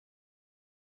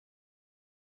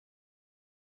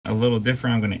A little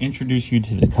different. I'm going to introduce you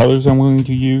to the colors I'm going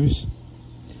to use.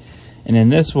 And in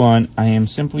this one, I am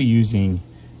simply using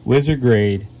Wizard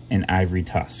Grade and Ivory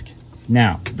Tusk.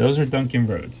 Now, those are Duncan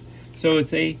Rhodes. So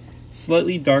it's a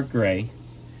slightly dark gray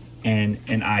and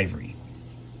an ivory.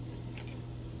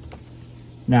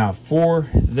 Now, for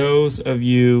those of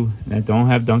you that don't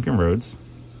have Duncan Rhodes,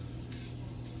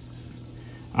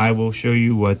 I will show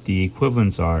you what the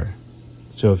equivalents are.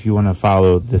 So if you want to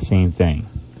follow the same thing.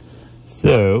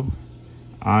 So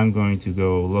I'm going to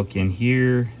go look in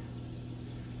here,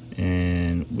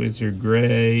 and Wizard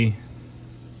Gray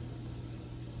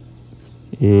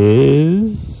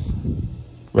is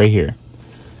right here.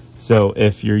 So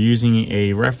if you're using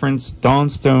a reference,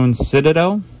 Dawnstone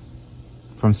Citadel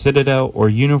from Citadel or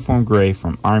Uniform Gray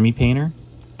from Army Painter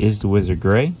is the Wizard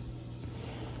Gray.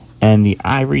 And the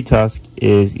Ivory Tusk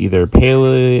is either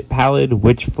Pallid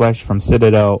Witch Flesh from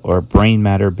Citadel or Brain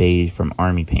Matter Beige from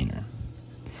Army Painter.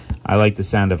 I like the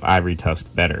sound of Ivory Tusk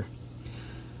better.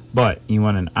 But you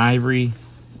want an ivory,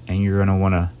 and you're going to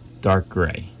want a dark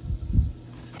gray.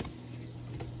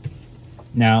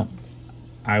 Now,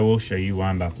 I will show you what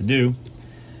I'm about to do.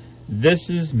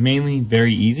 This is mainly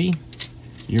very easy.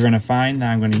 You're going to find that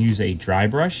I'm going to use a dry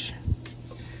brush,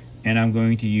 and I'm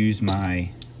going to use my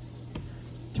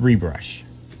 3 brush.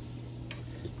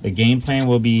 The game plan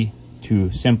will be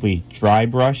to simply dry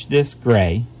brush this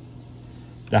gray,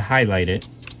 to highlight it,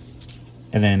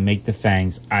 and then make the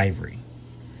fangs ivory,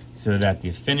 so that the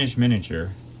finished miniature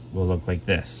will look like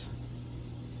this.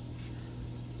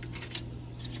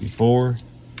 Before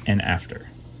and after.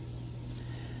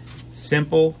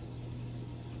 Simple.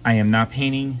 I am not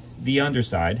painting the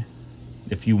underside.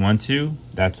 If you want to,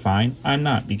 that's fine. I'm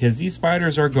not, because these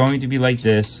spiders are going to be like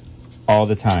this all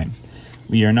the time.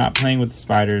 We are not playing with the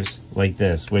spiders like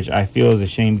this, which I feel is a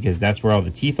shame because that's where all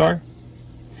the teeth are.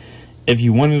 If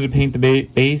you wanted to paint the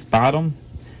base bottom,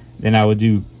 then I would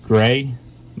do gray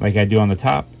like I do on the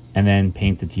top, and then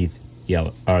paint the teeth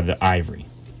yellow or the ivory.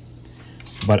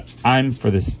 But I'm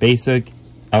for the basic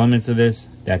elements of this,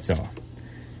 that's all.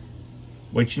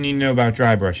 What you need to know about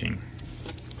dry brushing.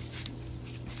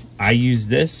 I use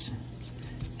this,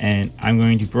 and I'm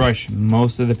going to brush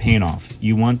most of the paint off.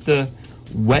 You want the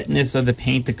wetness of the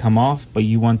paint to come off, but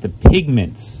you want the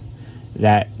pigments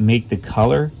that make the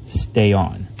color stay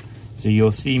on. So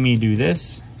you'll see me do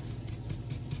this,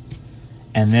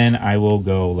 and then I will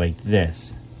go like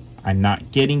this. I'm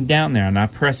not getting down there, I'm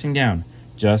not pressing down,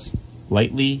 just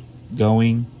lightly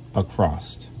going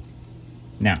across.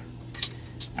 Now,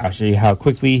 I'll show you how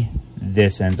quickly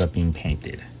this ends up being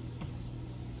painted.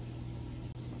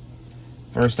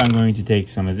 First, I'm going to take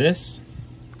some of this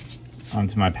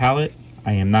onto my palette.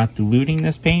 I am not diluting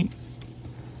this paint.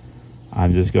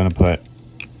 I'm just going to put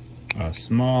a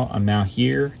small amount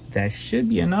here. That should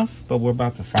be enough, but we're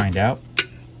about to find out.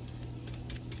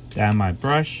 Down my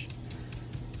brush,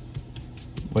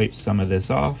 wipe some of this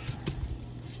off,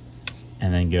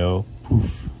 and then go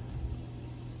poof.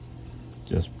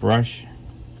 Just brush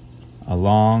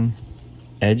along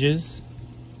edges,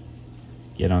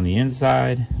 get on the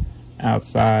inside,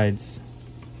 outsides,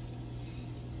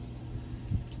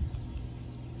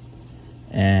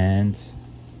 and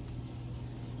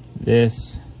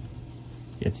this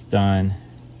gets done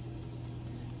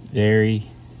very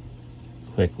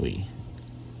quickly.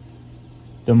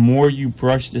 The more you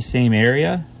brush the same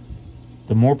area,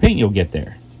 the more paint you'll get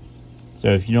there. So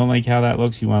if you don't like how that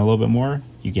looks, you want a little bit more,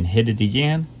 you can hit it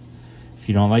again. If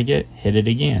you don't like it, hit it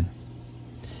again.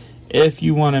 If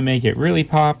you want to make it really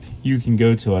pop, you can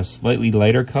go to a slightly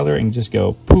lighter color and just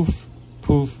go poof,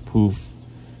 poof, poof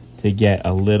to get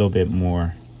a little bit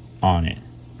more on it.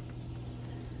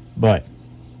 But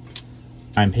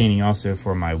I'm painting also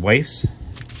for my wife's.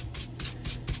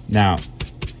 Now,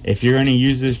 if you're going to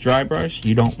use this dry brush,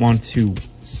 you don't want to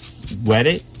wet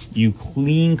it. You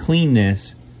clean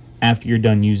this after you're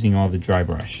done using all the dry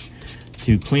brush.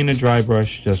 To clean a dry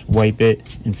brush, just wipe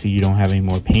it until you don't have any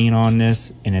more paint on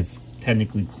this and it's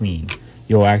technically clean.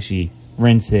 You'll actually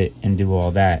rinse it and do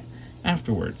all that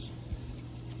afterwards.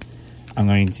 I'm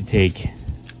going to take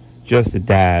just a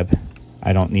dab.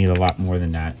 I don't need a lot more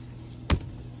than that.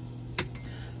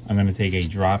 I'm going to take a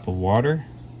drop of water,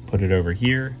 put it over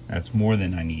here. That's more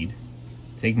than I need.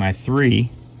 Take my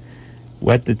 3,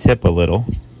 wet the tip a little,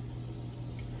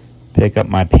 pick up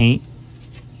my paint,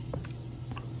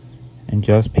 and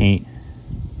just paint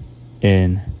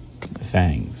in the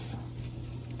fangs.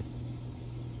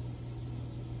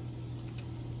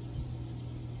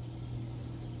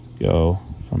 Go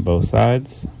from both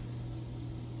sides.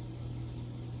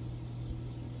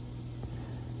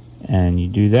 And you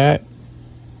do that.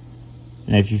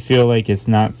 And if you feel like it's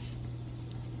not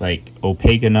like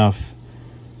opaque enough,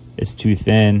 it's too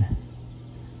thin,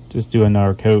 just do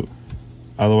another coat.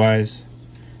 Otherwise,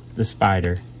 the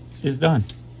spider is done.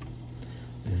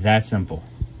 That simple.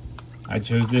 I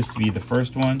chose this to be the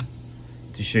first one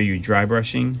to show you dry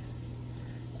brushing,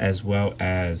 as well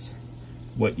as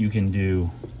what you can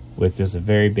do with just a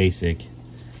very basic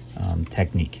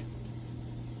technique.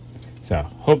 So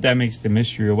hope that makes the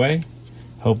mystery away.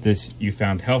 Hope this you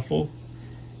found helpful,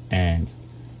 and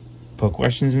put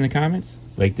questions in the comments.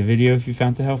 Like the video if you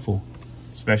found it helpful,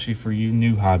 especially for you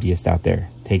new hobbyists out there.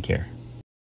 Take care.